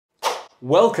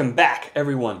Welcome back,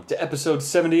 everyone, to episode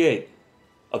 78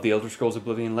 of the Elder Scrolls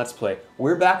Oblivion Let's Play.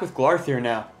 We're back with Glarthir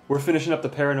now. We're finishing up the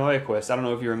Paranoia quest. I don't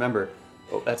know if you remember.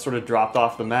 That sort of dropped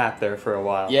off the map there for a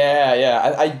while.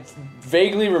 Yeah. I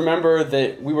vaguely remember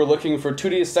that we were looking for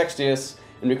Tudius Sextius,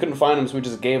 and we couldn't find him, so we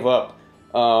just gave up.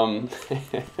 But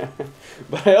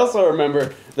I also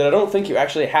remember that I don't think you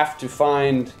actually have to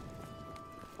find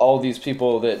all these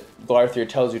people that Glarthir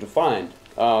tells you to find.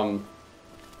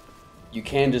 You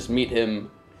can just meet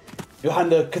him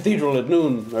behind the cathedral at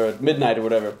noon, or at midnight, or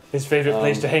whatever. His favorite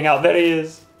place to hang out, there he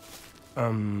is.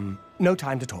 No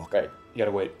time to talk. Right. You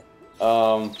gotta wait.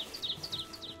 So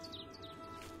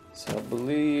I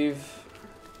believe...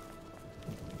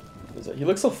 He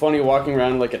looks so funny walking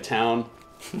around like a town.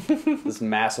 This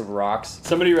mass of rocks.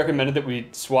 Somebody recommended that we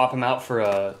swap him out for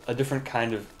a different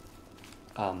kind of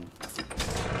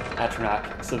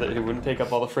Atronach, so that it wouldn't take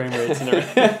up all the frame rates and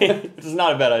everything. Which is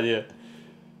not a bad idea.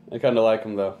 I kind of like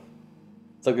him, though.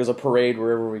 It's like there's a parade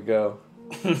wherever we go.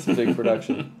 It's a big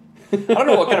production. I don't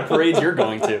know what kind of parades you're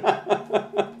going to.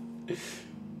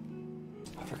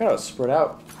 I forgot how spread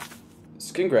out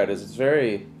Skingrad is. It's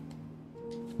very...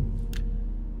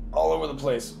 all over the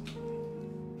place.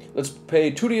 Let's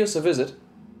pay Tudius a visit.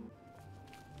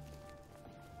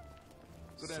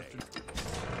 Good afternoon.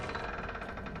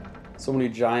 So many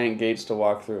giant gates to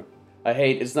walk through. I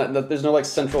hate, it's not, there's no like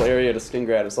central area to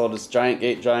Skingrad. It's all just giant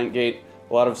gate,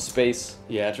 a lot of space.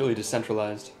 Yeah, it's really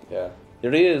decentralized. Yeah.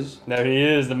 There he is. There he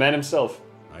is, the man himself.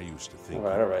 I used to think.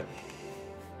 Alright.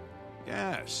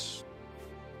 Yes.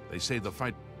 They say the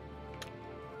fight.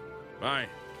 Bye.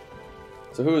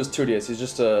 So who is Tudius? He's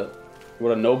just a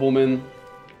nobleman.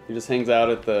 He just hangs out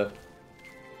at the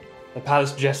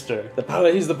palace jester.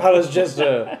 He's the palace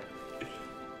jester.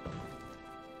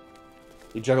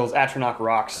 He juggles Atronach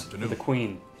rocks with the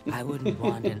queen. I wouldn't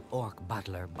want an orc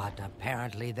butler, but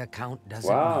apparently the Count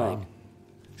doesn't Wow. mind.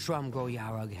 Shrum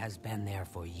Yarog has been there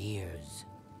for years.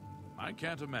 I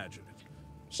can't imagine it.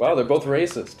 Wow, they're both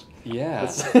racist. Yeah.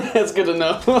 That's good to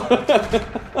know.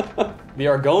 The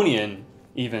Argonian,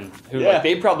 even, who Yeah. like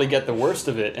they probably get the worst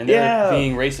of it, and they're Yeah.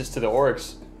 being racist to the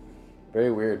orcs.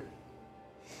 Very weird.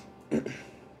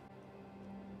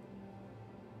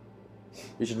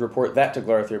 We should report that to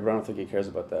Glarthir, but I don't think he cares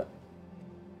about that.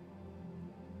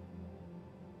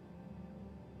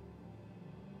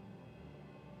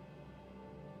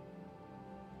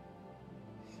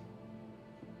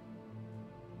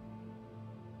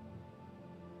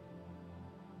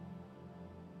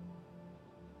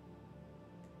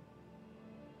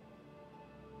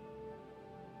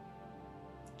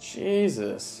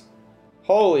 Jesus.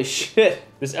 Holy shit.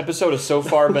 This episode has so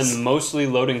far been mostly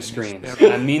loading screens.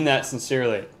 And I mean that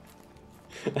sincerely.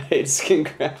 I hate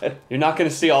Skingrad. You're not going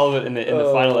to see all of it in the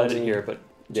final edit man. here, but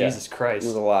Yeah, Jesus Christ.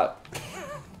 There's a lot.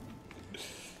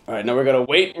 Alright, now we're gonna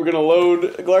wait. We're gonna load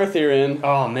Glarthir in.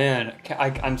 Oh man,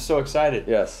 I'm so excited.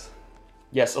 Yes.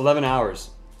 Yes, 11 hours.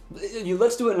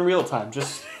 Let's do it in real time,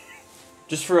 just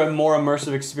for a more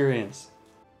immersive experience.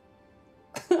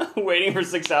 Waiting for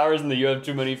 6 hours and you have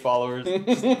too many followers.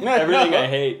 Everything I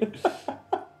hate.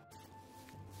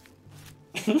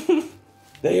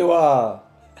 There you are.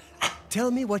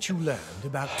 Tell me what you learned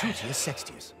about Tudius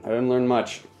Sextius. I didn't learn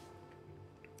much.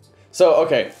 So,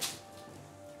 okay.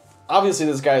 Obviously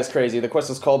this guy is crazy. The quest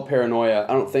is called Paranoia.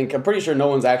 I'm pretty sure no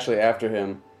one's actually after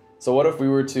him. So what if we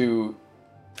were to...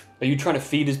 Are you trying to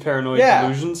feed his paranoid Yeah.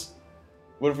 delusions?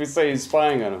 What if we say he's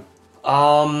spying on him?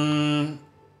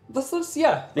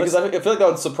 Yeah. Because I feel like that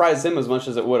would surprise him as much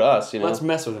as it would us, you know? Let's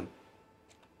mess with him.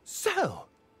 So,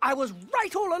 I was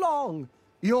right all along.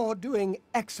 You're doing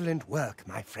excellent work,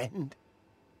 my friend.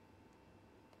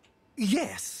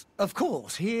 Yes, of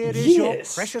course. Here is your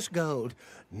Yes. precious gold.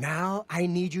 Now I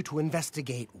need you to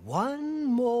investigate one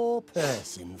more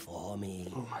person for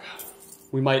me.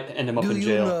 We might end him up Do in you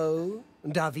jail. know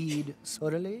David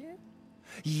Sorley?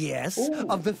 Yes,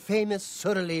 of the famous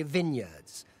Sorley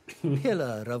Vineyards.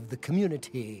 Pillar of the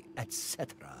community, etc.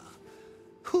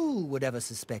 Who would ever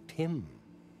suspect him?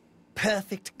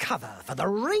 Perfect cover for the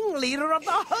ringleader of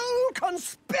the whole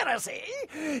conspiracy.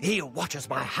 He watches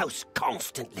my house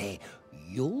constantly.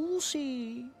 You'll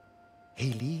see.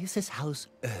 He leaves his house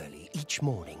early each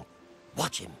morning.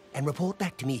 Watch him and report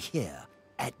back to me here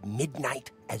at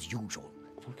midnight as usual.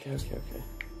 Okay.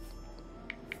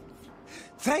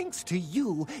 Thanks to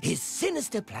you, his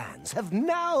sinister plans have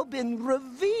now been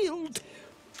revealed.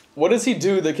 What does he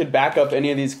do that could back up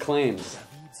any of these claims?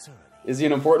 Is he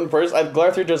an important person?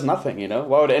 Glarthir does nothing, you know?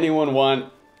 Why would anyone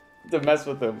want to mess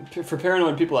with him? For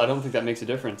paranoid people, I don't think that makes a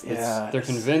difference. Yeah, They're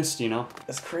convinced, you know?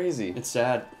 That's crazy. It's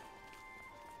sad.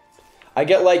 I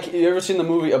get like, you ever seen the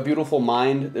movie A Beautiful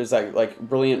Mind? There's that like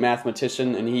brilliant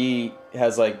mathematician, and he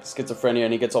has like schizophrenia,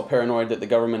 and he gets all paranoid that the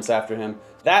government's after him.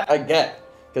 That I get,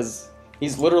 because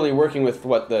he's literally working with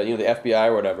what the the FBI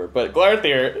or whatever. But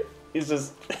Glarthir, he's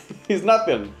just he's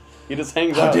nothing. He just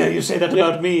hangs out. How dare you say that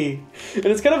about me? And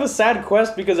it's kind of a sad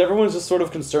quest because everyone's just sort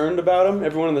of concerned about him.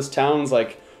 Everyone in this town's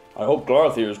like, I hope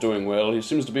Glarthir's doing well. He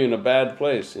seems to be in a bad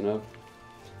place, you know.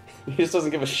 He just doesn't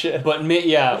give a shit. But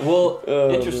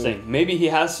interesting. Man. Maybe he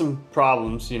has some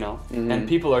problems, and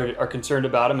people are concerned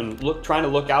about him and trying to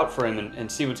look out for him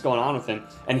and see what's going on with him.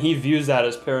 And he views that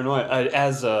as paranoia,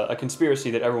 as a conspiracy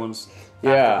that everyone's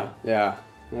after him. Yeah.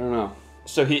 I don't know.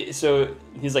 So he's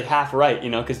like half right,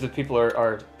 because the people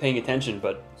are paying attention,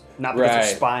 but not because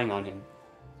they're spying on him.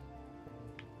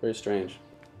 Very strange.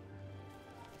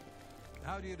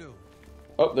 How do you do?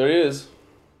 Oh, there he is.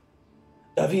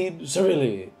 David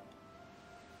Cirilli.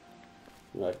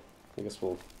 Right. I guess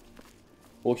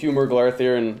we'll humor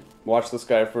Glarthir and watch this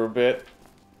guy for a bit.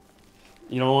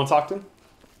 You don't want to talk to him?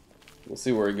 We'll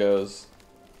see where he goes,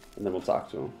 and then we'll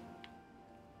talk to him.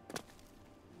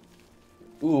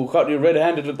 Ooh, caught you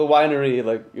red-handed at the winery.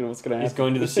 Like, what's gonna happen? He's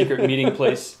going to the secret meeting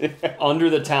place under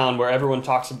the town where everyone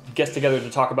gets together to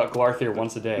talk about Glarthir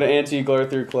once a day. The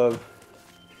anti-Glarthir club.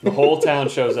 The whole town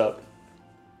shows up.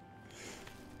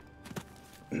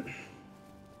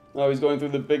 Oh, he's going through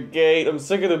the big gate. I'm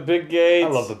sick of the big gates. I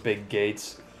love the big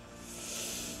gates.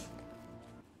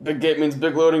 Big gate means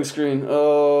big loading screen.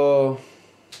 Oh.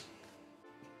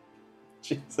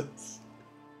 Jesus.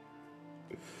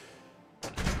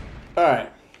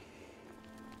 Alright.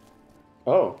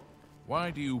 Oh.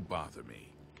 Why do you bother me?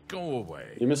 Go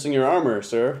away. You're missing your armor,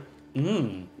 sir.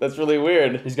 That's really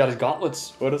weird. He's got his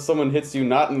gauntlets. What if someone hits you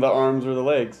not in the arms or the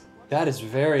legs? That's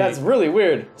really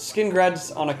weird.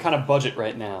 Skingrad's on a kind of budget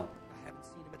right now.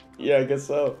 Yeah, I guess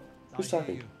so. Who's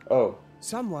talking? Oh.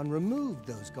 Someone removed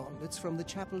those gauntlets from the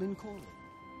chapel in Corley.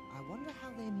 I wonder how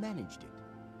they managed it.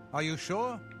 Are you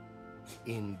sure?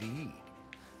 Indeed.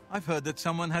 I've heard that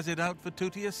someone has it out for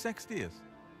Tutius Sextius.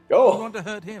 Oh. You want to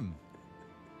hurt him?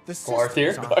 The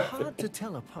sisters are hard to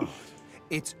tell apart.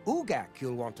 It's Ugak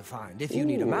you'll want to find if you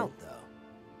need a mount, though.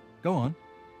 Go on.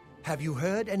 Have you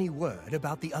heard any word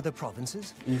about the other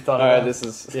provinces? You thought about this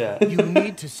is... Yeah. You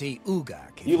need to see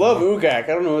Ugak. You love Ugak. I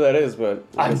don't know who that is, but...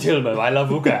 I'm Tilbo. I love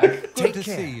Ugak. Take Good to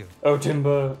care. see you. Oh,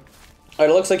 Timbo.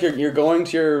 Alright, it looks like you're going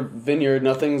to your vineyard.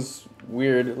 Nothing's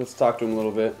weird. Let's talk to him a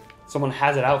little bit. Someone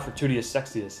has it out for Tutius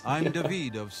Sextius. I'm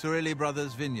David of Cirilli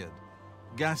Brothers Vineyard.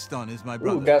 Gaston is my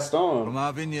brother. Ooh, Gaston. From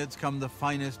our vineyards come the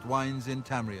finest wines in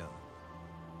Tamriel.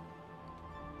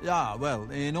 Yeah, well,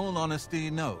 in all honesty,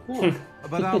 no.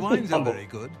 But our wines are very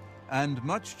good, and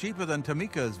much cheaper than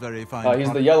Tamika's very fine.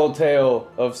 He's the yellowtail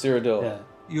of Cyrodiil. Yeah.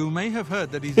 You may have heard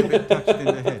that he's a bit touched in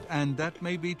the head, and that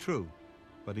may be true.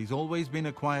 But he's always been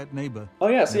a quiet neighbor. Oh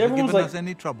yeah, see, Never everyone's given like... us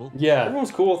any trouble. Yeah.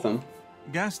 Everyone's cool with him.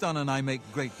 Gaston and I make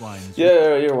great wines.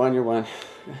 Yeah, your wine.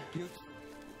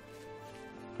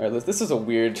 Alright, this is a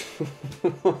weird... Is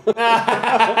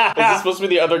this supposed to be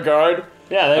the other guard?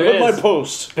 Yeah, there I'm it at is. my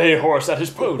post. Bay horse at his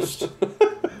post.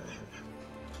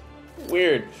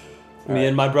 Weird. Me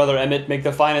and my brother Emmett make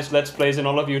the finest Let's Plays in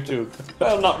all of YouTube.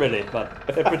 Well, not really, but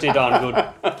they're pretty darn good.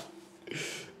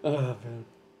 Oh, man.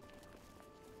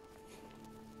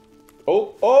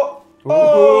 Oh!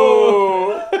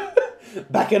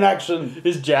 Back in action.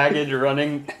 His jagged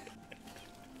running.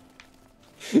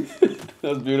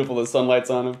 That was beautiful. The sunlight's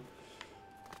on him.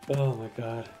 Oh my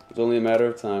god. It's only a matter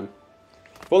of time.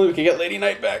 If only we could get Lady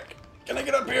Knight back. Can I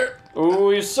get up here?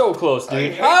 Ooh, you're so close,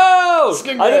 dude. I Oh!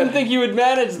 I didn't think you would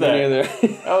manage that. Me neither.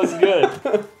 That was good.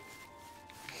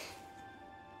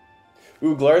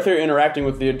 Ooh, Glarthir interacting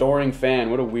with the adoring fan.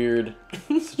 What a weird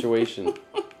situation.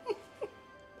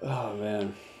 Oh,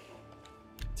 man.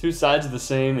 Two sides of the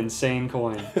same insane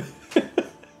coin.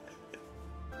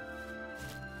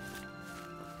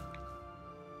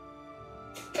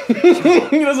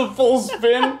 He does a full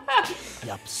spin.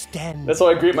 Upstand. That's how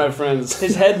I greet my friends.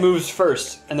 His head moves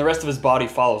first, and the rest of his body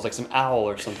follows, like some owl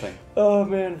or something. Oh,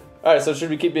 man. Alright, so should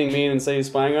we keep being mean and say he's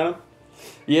spying on him?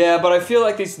 Yeah, but I feel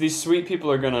like these sweet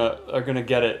people are gonna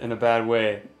get it in a bad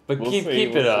way. But We'll keep see,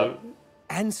 it we'll up. see.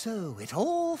 And so it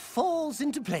all falls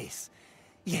into place.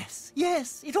 Yes,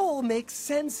 it all makes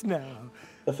sense now.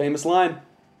 The famous line.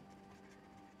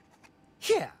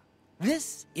 Here,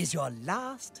 this is your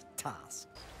last task.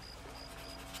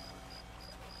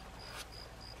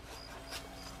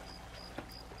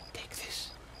 Take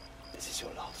this. This is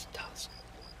your last task.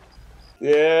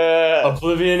 Yeah.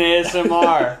 Oblivion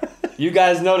ASMR. You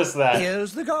guys noticed that.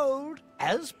 Here's the gold,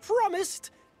 as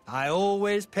promised. I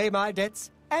always pay my debts,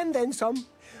 and then some.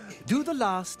 Do the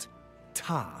last,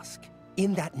 task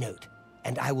in that note,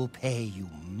 and I will pay you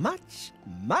much,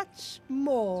 much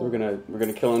more. So we're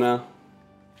gonna kill him now.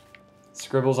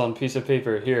 Scribbles on piece of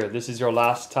paper. Here, this is your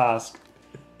last task.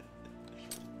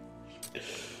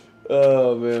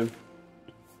 Oh man.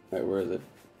 Alright, where is it?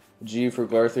 G for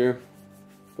Glarthir.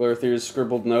 Glarthir's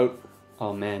scribbled note.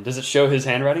 Oh man, does it show his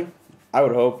handwriting? I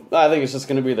would hope. I think it's just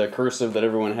gonna be the cursive that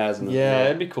everyone has in the Yeah, note.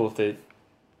 it'd be cool if they...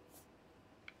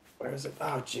 Where is it?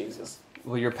 Oh Jesus.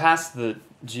 Well, you're past the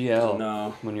GL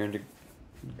No. when you're into...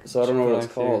 So I don't know what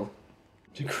it's called.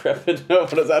 Decrepit. No,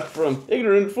 what is that from?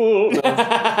 Ignorant fool. No.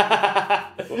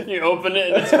 You open it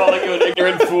and it's calling you an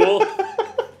ignorant fool.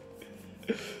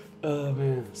 Oh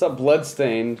man. It's not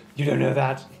bloodstained. You don't know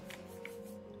that.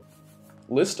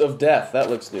 List of death. That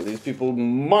looks new. These people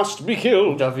must be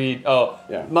killed. David,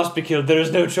 Yeah. must be killed. There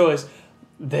is no choice.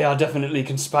 They are definitely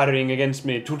conspiring against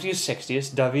me. Tutius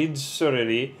Sextius, David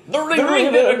Surrey. The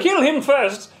ringleader! Kill him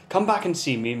first! Come back and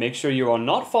see me. Make sure you are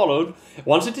not followed.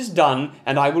 Once it is done,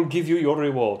 and I will give you your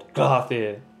reward.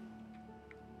 Glarthir.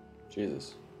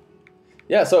 Jesus.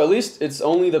 Yeah, so at least it's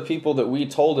only the people that we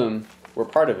told him were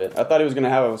part of it. I thought he was going to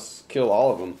have us kill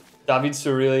all of them. David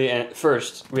Surrey, and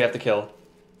first we have to kill.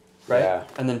 Right? Yeah.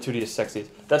 And then Tutius Sextius.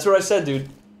 That's what I said, dude.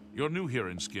 You're new here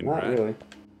in Skin Not Rat. really.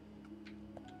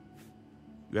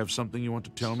 You have something you want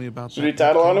to tell me about Should that we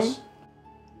tattle on case? him?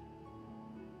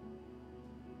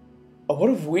 Oh, what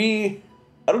if we...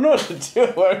 I don't know what to do.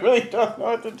 I really don't know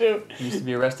what to do. He needs to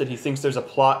be arrested. He thinks there's a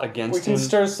plot against We can him.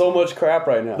 stir so much crap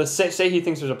right now. Let's say he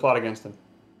thinks there's a plot against him.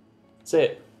 Say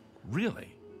it.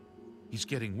 Really? He's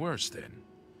getting worse then.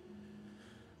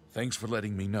 Thanks for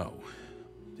letting me know.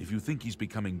 If you think he's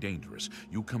becoming dangerous,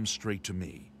 you come straight to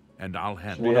me, and I'll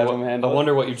handle We it. have him I handle it?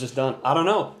 wonder what you've just done. I don't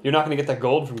know. You're not going to get that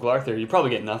gold from Glarthir. You probably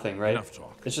get nothing, right? Enough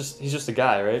talk. It's just he's just a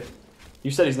guy, right? You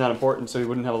said he's not important, so he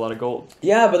wouldn't have a lot of gold.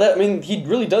 Yeah, but that, I mean, he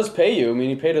really does pay you. I mean,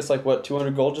 he paid us like, what,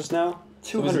 200 gold just now?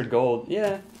 200 gold,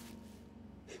 yeah.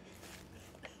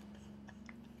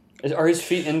 Are his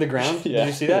feet in the ground? Yeah, Did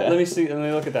you see that? yeah. Let me see. Let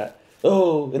me look at that.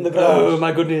 Oh, in the Oh ground.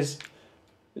 my goodness!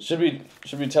 Should we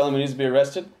tell him he needs to be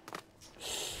arrested?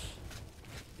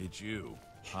 It's you.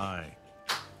 Hi.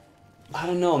 I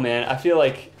don't know, man. I feel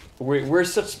like we're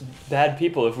such bad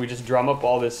people if we just drum up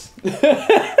all this.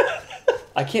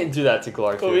 I can't do that to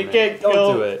Glarthir. Well, we man. can't Don't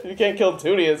kill. do it. We can't kill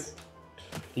Tunius.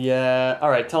 Yeah. All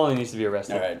right. Tell him he needs to be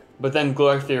arrested. All right. But then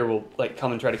Glarthir will like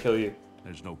come and try to kill you.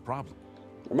 There's no problem.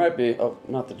 There might be. Oh,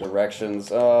 not the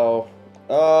directions. Oh.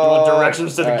 You want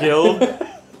directions to the All right. guild?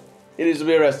 He needs to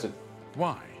be arrested.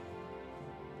 Why?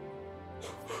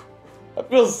 I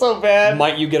feel so bad.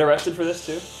 Might you get arrested for this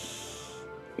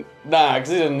too? Nah, because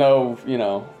he didn't know, you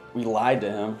know, we lied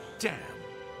to him. Damn.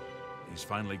 He's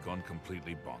finally gone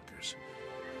completely bonkers.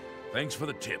 Thanks for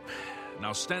the tip.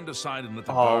 Now stand aside and let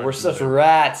the Oh, guards we're do such their-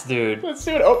 rats, dude. Let's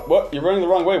do it. Oh, what? You're running the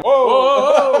wrong way.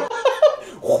 Whoa!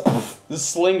 Whoa! The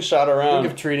slingshot Think around.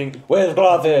 of treating Where's this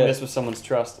Glarthir? with someone's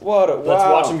trust. What? A, wow. Let's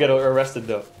watch him get arrested,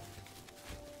 though.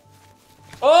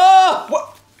 Oh!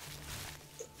 What?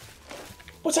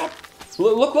 What's that?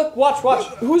 Look, watch.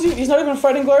 Who is he? He's not even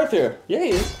fighting Glarthir. Yeah, he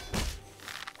is.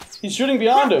 He's shooting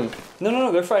beyond him.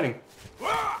 No, they're fighting.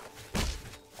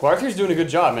 Glarthir's doing a good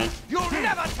job, man. You'll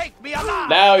never take me alive!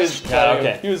 Now he's. Yeah,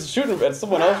 okay. He was shooting at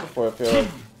someone else before, I feel like.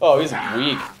 Oh, he's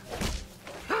weak.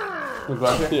 With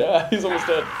Glarthir? Yeah, he's almost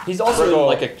dead. He's also in Brittle.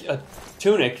 like a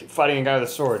tunic fighting a guy with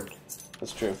a sword.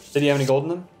 That's true. Did he have any gold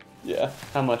in him? Yeah.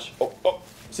 How much? Oh.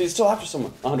 See, he's still after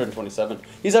someone. 127.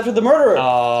 He's after the murderer.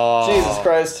 Oh. Jesus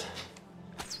Christ.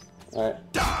 Alright.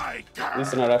 Die! At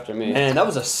least they're not after me. Man, that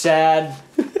was a sad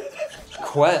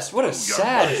quest. What a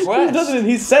sad quest.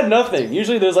 He said nothing.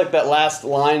 Usually there's like that last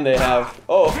line they have.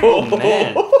 Oh, Oh,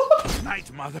 man.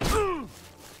 Night, mother.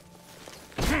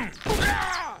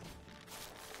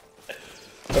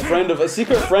 A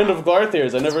secret friend of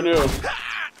Glarthir's. I never knew.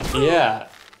 Yeah.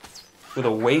 With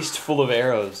a waist full of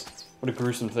arrows. What a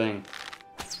gruesome thing.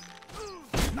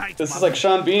 Night, This is mother. like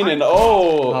Sean Bean in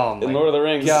Oh my in Lord of the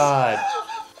Rings. God.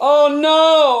 Oh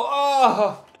no!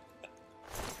 Oh.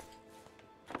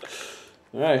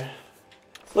 Alright.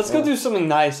 Let's go do something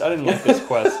nice. I didn't like this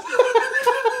quest.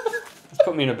 It's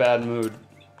put me in a bad mood.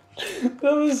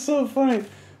 That was so funny.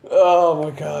 Oh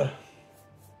my god.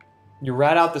 You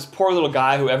rat out this poor little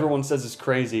guy who everyone says is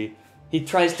crazy. He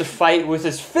tries to fight with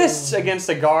his fists against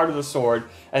a guard with a sword,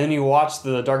 and then you watch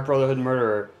the Dark Brotherhood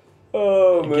murderer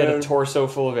Oh man. get a torso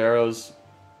full of arrows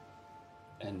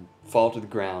and fall to the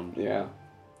ground. Yeah.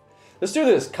 Let's do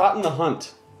this. Caught in the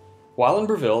Hunt. While in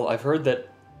Breville, I've heard that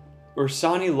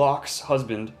Ursani Locke's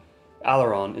husband,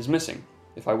 Alaron, is missing.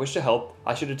 If I wish to help,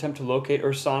 I should attempt to locate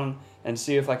Ursan and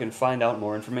see if I can find out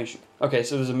more information. Okay,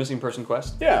 so there's a missing person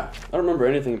quest. Yeah, I don't remember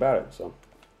anything about it, so.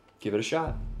 Give it a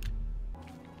shot.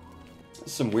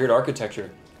 Some weird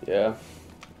architecture. Yeah.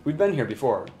 We've been here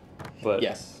before, but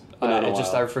Yes.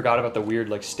 I forgot about the weird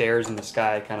like stairs in the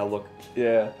sky kind of look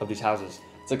of these houses.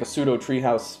 It's like a pseudo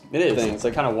treehouse. It is. Thing. It's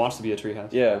like kind of wants to be a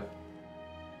treehouse. Yeah.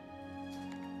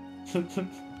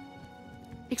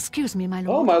 Excuse me, my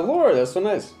lord. Oh my lord, that's so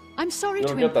nice. I'm sorry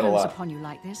to impose upon you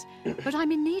like this, but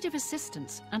I'm in need of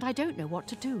assistance, and I don't know what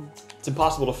to do. It's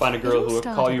impossible to find a girl who will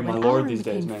call you my lord these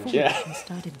days, man. Yeah. And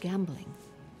started gambling.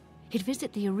 He'd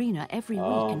visit the arena every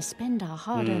week and spend our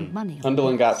hard-earned money on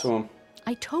Hundelin got to him.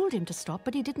 I told him to stop,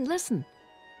 but he didn't listen.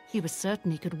 He was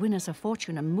certain he could win us a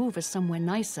fortune and move us somewhere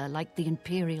nicer, like the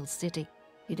Imperial City.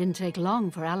 It didn't take long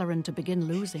for Alarin to begin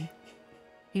losing.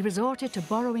 He resorted to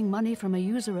borrowing money from a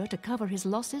usurer to cover his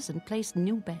losses and place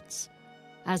new bets.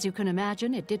 As you can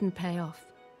imagine, it didn't pay off.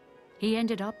 He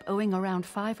ended up owing around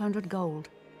 500 gold.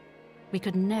 We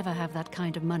could never have that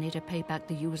kind of money to pay back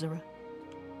the usurer.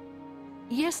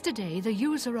 Yesterday, the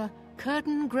usurer,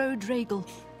 Curden Grow Dragal,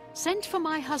 sent for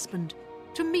my husband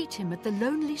to meet him at the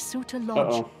Lonely Suitor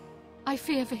Lodge. I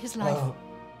fear for his life.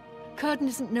 Curden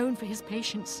isn't known for his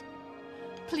patience.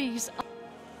 Please,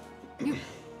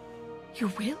 you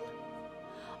will?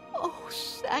 Oh,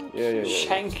 thank you.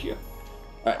 Thank you.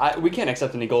 We can't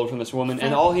accept any gold from this woman,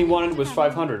 and all he wanted was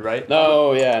 500, right?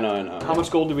 No, yeah, no. How much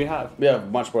gold do we have? We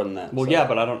have much more than that. Well, yeah,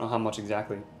 but I don't know how much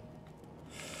exactly.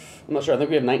 I'm not sure. I think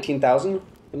we have 19,000 at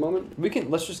the moment.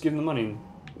 Let's just give him the money.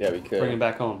 Yeah, we could. Bring him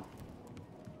back home.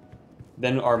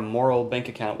 Then our moral bank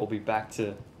account will be back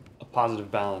to a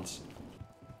positive balance.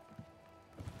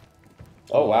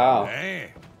 Oh, wow.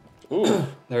 Hey. Ooh.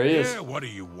 There he is. Yeah, what do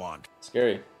you want?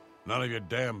 Scary. None of your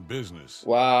damn business.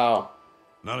 Wow.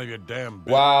 None of your damn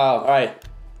business. Wow. All right.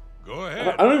 Go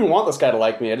ahead. I don't even want this guy to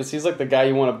like me. He's like the guy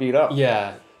you want to beat up.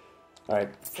 Yeah. All right.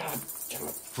 God damn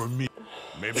it. For me,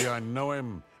 maybe I know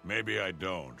him, maybe I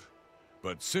don't.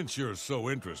 But since you're so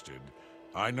interested,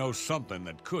 I know something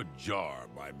that could jar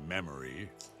my memory.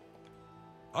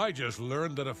 I just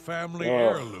learned that a family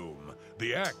heirloom,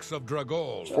 the axe of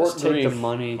Dragol. Just take the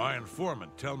money. My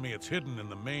informant tell me it's hidden in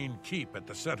the main keep at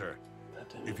the center.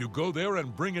 If you go there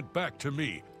and bring it back to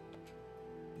me,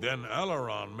 then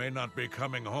Alaron may not be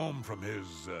coming home from his,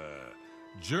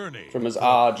 journey. From his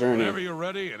journey. Whenever you're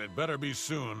ready, and it better be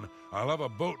soon, I'll have a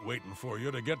boat waiting for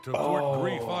you to get to Fort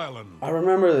Grief Island. I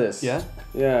remember this. Yeah?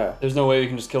 Yeah. There's no way we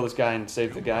can just kill this guy and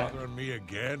save the guy. Bothering me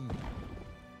again?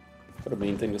 What a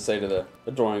mean thing to say to the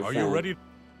adoring Are fan. you ready?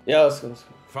 Yeah, let's go.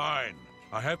 Fine.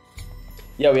 I have...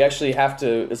 Yeah, we actually have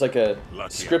to... It's like a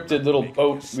Lucky scripted little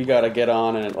boat we gotta get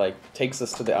on, and it, like, takes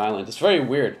us to the island. It's very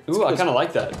weird. Ooh, I kind of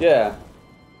like that. Yeah.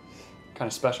 Kind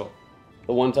of special.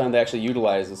 The one time they actually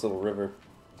utilized this little river.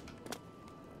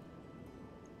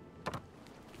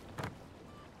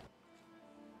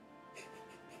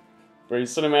 Very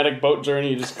cinematic boat journey.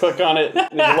 You just click on it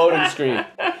in the loading screen.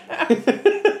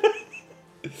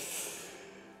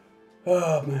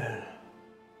 Oh, man.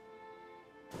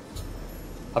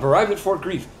 I've arrived at Fort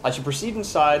Grief. I should proceed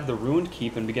inside the ruined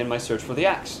keep and begin my search for the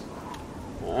axe.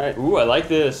 Alright. Ooh, I like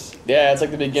this. Yeah, it's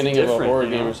like the beginning of a horror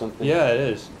game or something. Yeah, it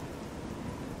is.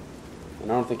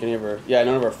 And I don't think none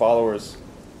of our followers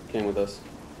came with us.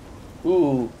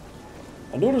 Ooh.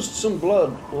 I noticed some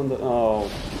blood on the... Oh,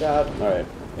 God. Alright.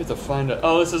 We have to find it.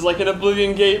 Oh, this is like an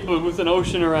Oblivion gate, but with an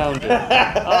ocean around it.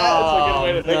 That's a good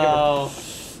way to think of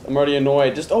it. I'm already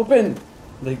annoyed. Just open!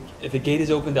 The gate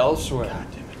is opened elsewhere. God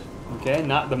damn it. Okay,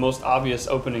 not the most obvious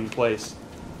opening place.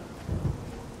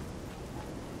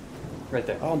 Right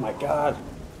there. Oh my God.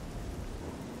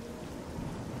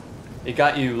 It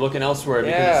got you looking elsewhere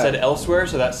because it said elsewhere,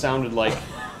 so that sounded like...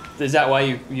 Is that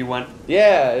why you went...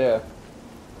 Yeah.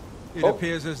 It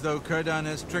appears as though Kurdan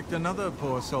has tricked another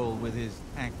poor soul with his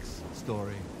axe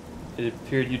story. It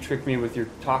appeared you tricked me with your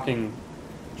talking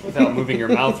without moving your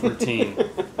mouth routine.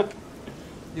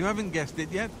 You haven't guessed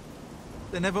it yet?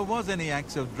 There never was any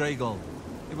axe of Dragal.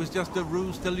 It was just a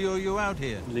ruse to lure you out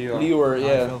here. Lure,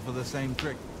 yeah. I fell for the same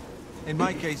trick. In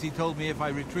my case, he told me if I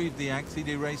retrieved the axe, he'd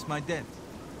erase my debt.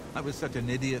 I was such an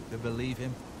idiot to believe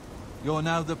him. You're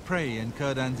now the prey in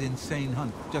Kurdan's insane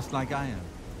hunt, just like I am.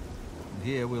 And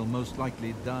here we'll most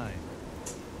likely die.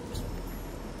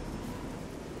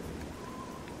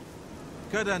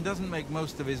 Kurdan doesn't make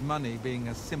most of his money being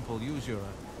a simple usurer.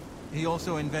 He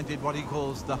also invented what he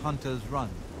calls the Hunter's Run.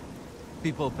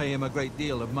 People pay him a great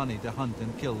deal of money to hunt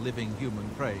and kill living human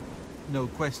prey. No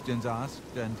questions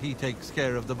asked, and he takes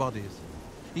care of the bodies.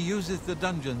 He uses the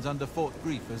dungeons under Fort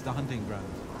Grief as the hunting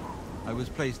grounds. I was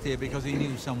placed here because he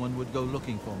knew someone would go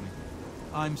looking for me.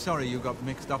 I'm sorry you got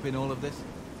mixed up in all of this.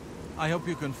 I hope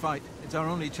you can fight. It's our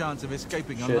only chance of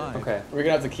escaping Shit, alive. okay. We're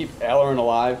gonna have to keep Alarin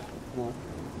alive.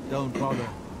 Don't bother.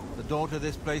 The door to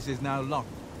this place is now locked.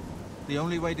 The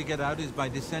only way to get out is by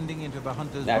descending into the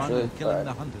Hunter's Run Naturally. and killing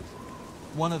Alright. the Hunters.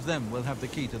 One of them will have the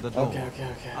key to the door. Okay.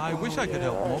 I wish I could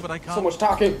help more, but I can't. So much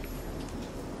talking.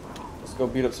 Let's go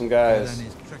beat up some Then guys.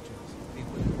 is treacherous. He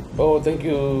will- Oh, thank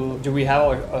you. Do we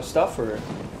have our stuff, or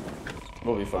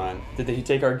We'll be fine. did he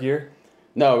take our gear?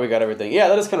 No, we got everything. Yeah,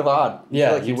 that is kind of odd. I Yeah,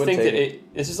 feel like you'd would think take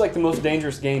that this is like the most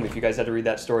dangerous game if you guys had to read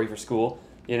that story for school,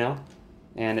 you know?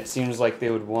 And it seems like they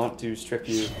would want to strip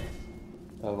you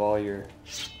of all your...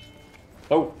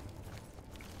 Oh!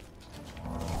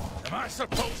 Am I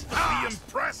supposed to be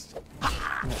impressed?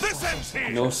 This ends here.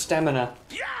 No stamina.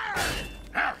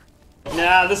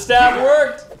 Nah, the stab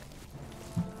worked!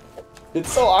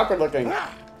 It's so awkward looking.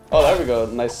 Oh, there we go.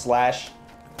 Nice slash.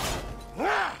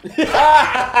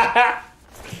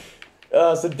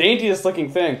 It's the daintiest looking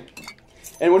thing.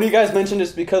 And when you guys mentioned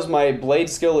it's because my blade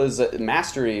skill is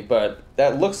mastery, but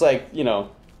that looks like, you know,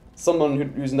 someone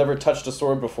who's never touched a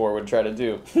sword before would try to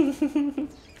do.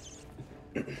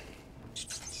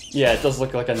 Yeah, it does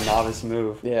look like a novice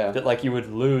move. Yeah. That like you would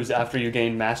lose after you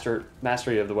gain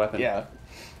mastery of the weapon. Yeah.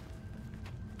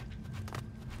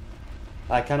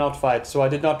 I cannot fight, so I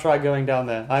did not try going down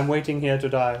there. I'm waiting here to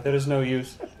die. There is no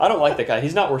use. I don't like that guy.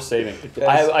 He's not worth saving.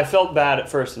 Yes. I felt bad at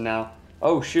first, and now...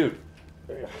 Oh, shoot.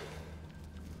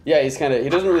 Yeah, he's kind of, he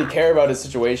doesn't really care about his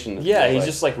situation. Yeah, he's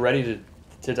just like ready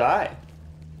to die.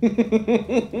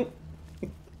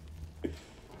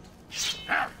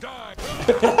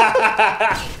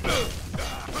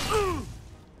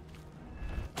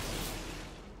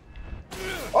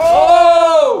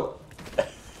 Oh!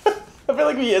 I feel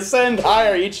like we ascend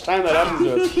higher each time that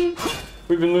happens to us.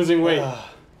 We've been losing weight.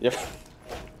 Yep.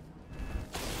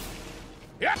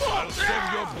 I'll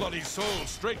send your bloody soul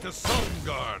straight to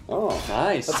Sovngarde. Oh,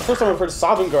 Nice. that's the first time I've heard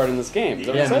Sovngarde in this game. Is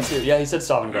that what Yeah, it me says? too. Yeah, he said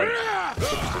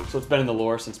Sovngarde. So it's been in the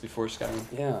lore since before Skyrim.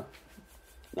 Yeah.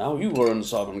 Now you were in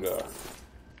Sovngarde.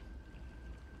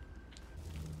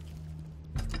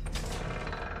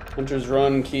 Hunter's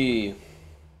Run key.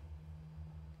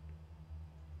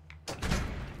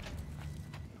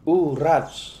 Ooh,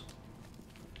 rats.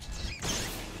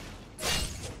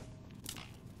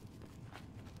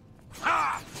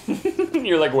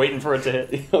 You're like waiting for it to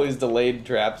hit. All these delayed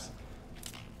traps.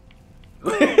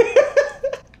 I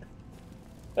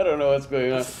don't know what's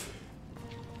going on.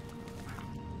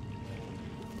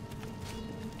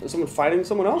 Is someone fighting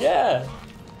someone else? Yeah.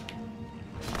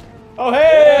 Oh,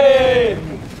 hey!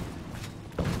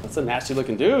 That's a nasty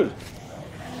looking dude.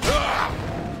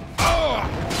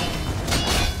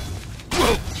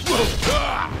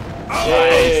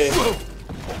 Hey!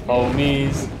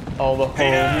 Homies. All the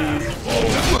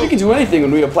homies. We can do anything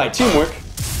when we apply teamwork.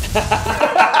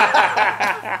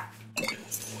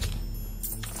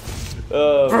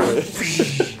 Oh, man.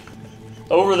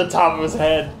 Over the top of his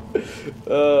head.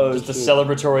 Oh, Just a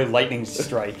celebratory lightning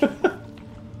strike.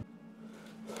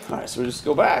 Alright, so we just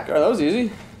go back. Alright, that was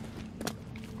easy.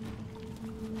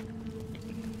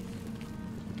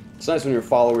 It's nice when your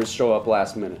followers show up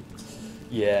last minute.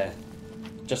 Yeah.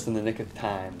 Just in the nick of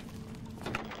time.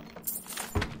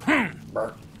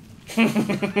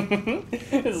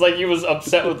 It's like he was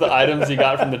upset with the items he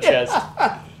got from the chest.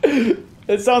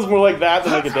 It sounds more like that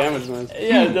than like a damage noise.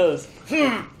 Yeah, it does.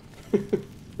 And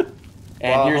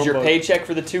Wow, here's your humbug. paycheck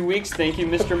for the 2 weeks. Thank you,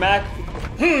 Mr. Mac.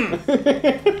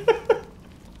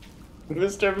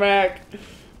 Mr. Mac.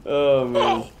 Oh,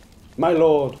 man. My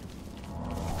lord.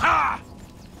 Ha!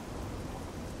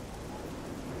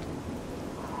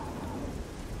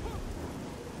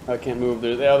 I can't move.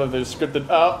 There's scripted.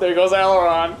 Oh, there goes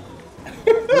Aileron.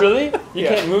 Really? You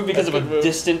Yeah, can't move because of I a can move.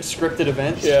 distant scripted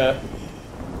event? Yeah.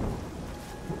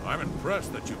 I'm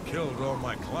impressed that you killed all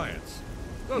my clients.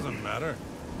 Doesn't matter.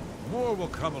 More will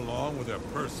come along with their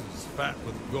purses fat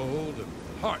with gold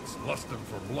and hearts lusting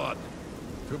for blood.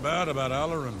 Too bad about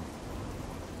Alarin.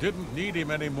 Didn't need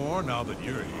him anymore now that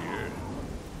you're here.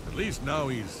 At least now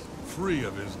he's free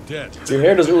of his debt. Your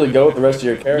hair doesn't really go with the rest of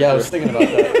your character. Yeah, I was thinking about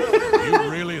that.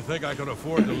 You really think I could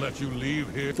afford to let you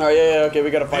leave here? Oh, yeah, okay, we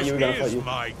gotta fight This you, we gotta fight is you.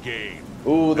 my game.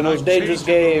 Ooh, the and most I'm dangerous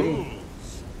changing the game. rules.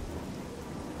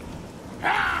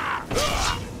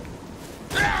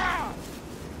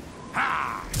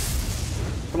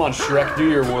 Come on, Shrek, do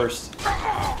your worst.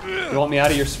 You want me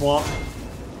out of your swamp?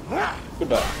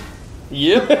 Goodbye.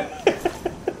 Yep.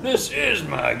 This is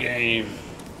my game.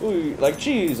 Ooh, like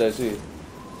cheese, I see.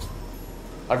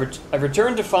 I've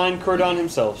returned to find Cordon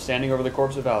himself standing over the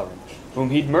corpse of Alarin, whom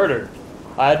he'd murdered.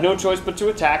 I had no choice but to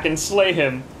attack and slay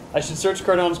him. I should search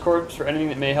Cardon's corpse for anything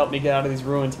that may help me get out of these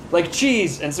ruins, like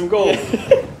cheese and some gold.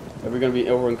 Are we gonna be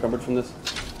over encumbered from this?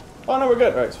 Oh no, we're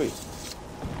good. All right, sweet.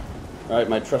 All right,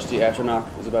 my trusty Atronach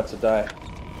is about to die.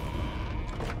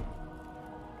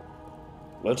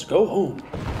 Let's go home.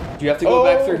 Do you have to go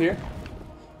back through here?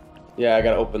 Yeah, I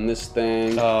gotta open this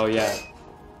thing. Oh yeah.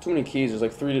 Too many keys. There's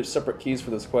like 3 separate keys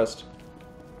for this quest.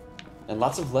 And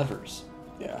lots of levers.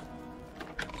 Yeah.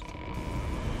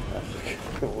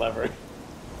 Lever.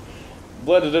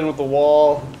 Blended in with the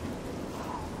wall.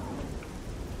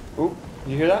 Ooh,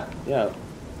 you hear that? Yeah.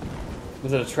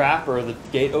 Was it a trap or the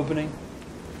gate opening?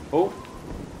 Oh.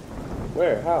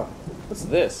 Where? How? What's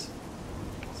this?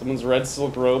 Someone's red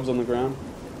silk robes on the ground.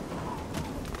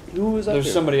 Who is up There's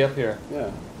here? somebody up here.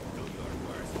 Yeah.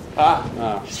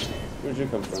 Ah. Where'd you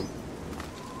come from?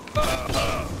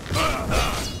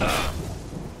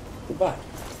 Goodbye.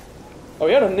 Oh,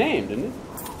 he had a name, didn't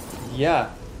Yeah.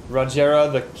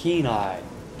 Rogera the Keen Eye.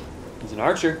 He's an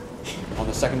archer on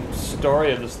the second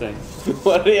story of this thing. he?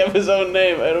 Why did he have his own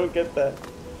name? I don't get that.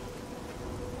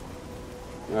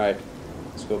 Alright.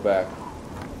 Let's go back.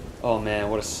 Oh man,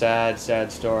 what a sad,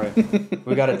 sad story.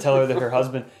 We gotta tell her that her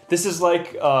husband... This is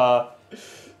like,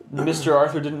 Mr.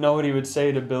 Arthur didn't know what he would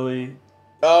say to Billy.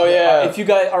 Oh, yeah. If you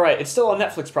guys... Alright, it's still on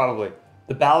Netflix probably.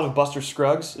 The Ballad of Buster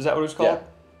Scruggs, is that what it was called? Yeah.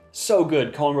 So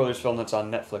good. Coen Brothers film that's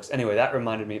on Netflix. Anyway, that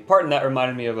reminded me... Part of that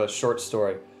reminded me of a short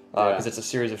story. Because it's a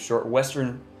series of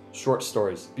Western short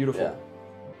stories. Beautiful. Yeah.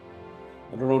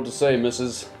 I don't know what to say,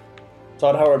 Mrs.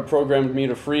 Todd Howard programmed me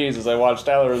to freeze as I watched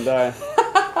Alarin die.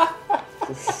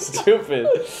 Stupid.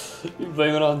 You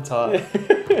blame it on Todd.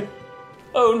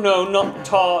 Oh no, not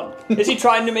Todd. Is he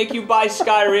trying to make you buy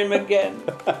Skyrim again?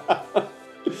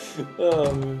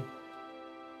 Oh, man.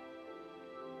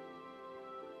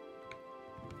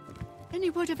 Any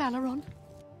word of Alaron?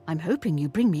 I'm hoping you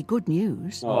bring me good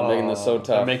news. Oh, making this so tough.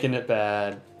 They're making it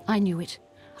bad. I knew it.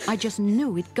 I just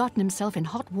knew he'd gotten himself in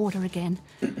hot water again.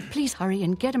 Please hurry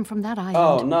and get him from that island.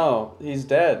 Oh, no. He's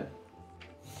dead.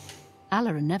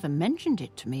 Alaron never mentioned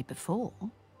it to me before.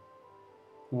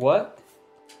 What?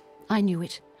 I knew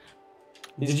it.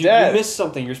 He's You dead. missed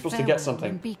something. You're supposed to get Farewell, something.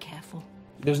 and be careful.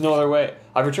 There's no other way.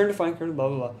 I've returned to find Curdon, blah,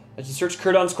 blah, blah. I should search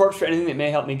Curdon's corpse for anything that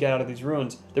may help me get out of these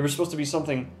ruins. There was supposed to be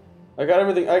something... I got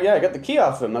everything. Yeah, I got the key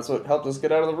off him. That's what helped us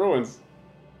get out of the ruins.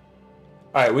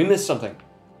 Alright, we missed something.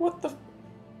 What the...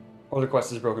 Or the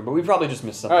quest is broken, but we probably just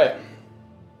missed something. Alright.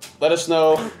 Let us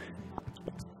know.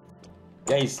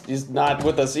 Yeah, he's not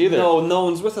with us either. No, no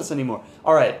one's with us anymore.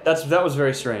 Alright, that was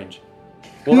very strange.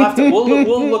 We'll have to...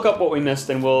 we'll look up what we missed,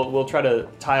 and we'll try to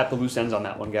tie up the loose ends on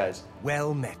that one, guys.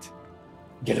 Well met.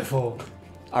 Get a full.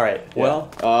 Alright, well...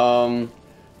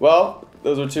 Well,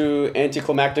 those were 2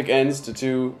 anticlimactic ends to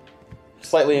 2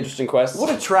 slightly interesting quests.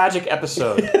 What a tragic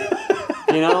episode.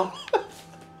 You know?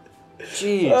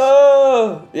 Jeez.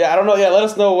 Oh! Yeah, I don't know. Yeah, let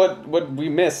us know what we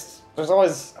missed. There's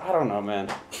always... I don't know,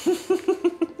 man.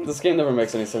 This game never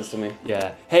makes any sense to me.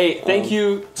 Yeah. Hey, thank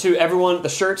you to everyone. The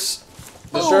shirts.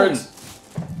 The shirts.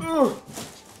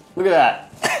 Look at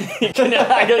that.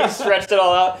 I got stretched it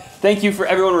all out. Thank you for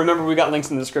everyone. Remember, we got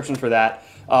links in the description for that.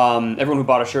 Everyone who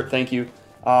bought a shirt, thank you.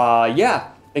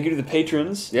 Yeah. Thank you to the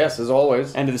patrons. Yes, as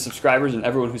always. And to the subscribers and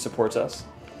everyone who supports us.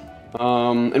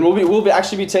 And we'll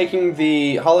actually be taking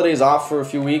the holidays off for a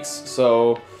few weeks,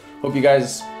 so hope you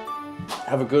guys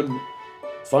have a good,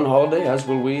 fun holiday, as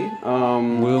will we.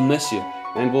 We'll miss you.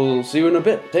 And we'll see you in a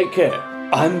bit. Take care.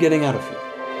 I'm getting out of here.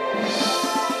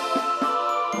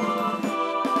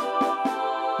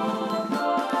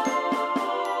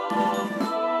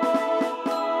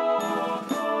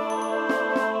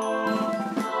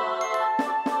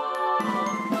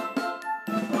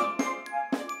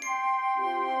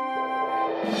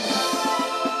 Yeah.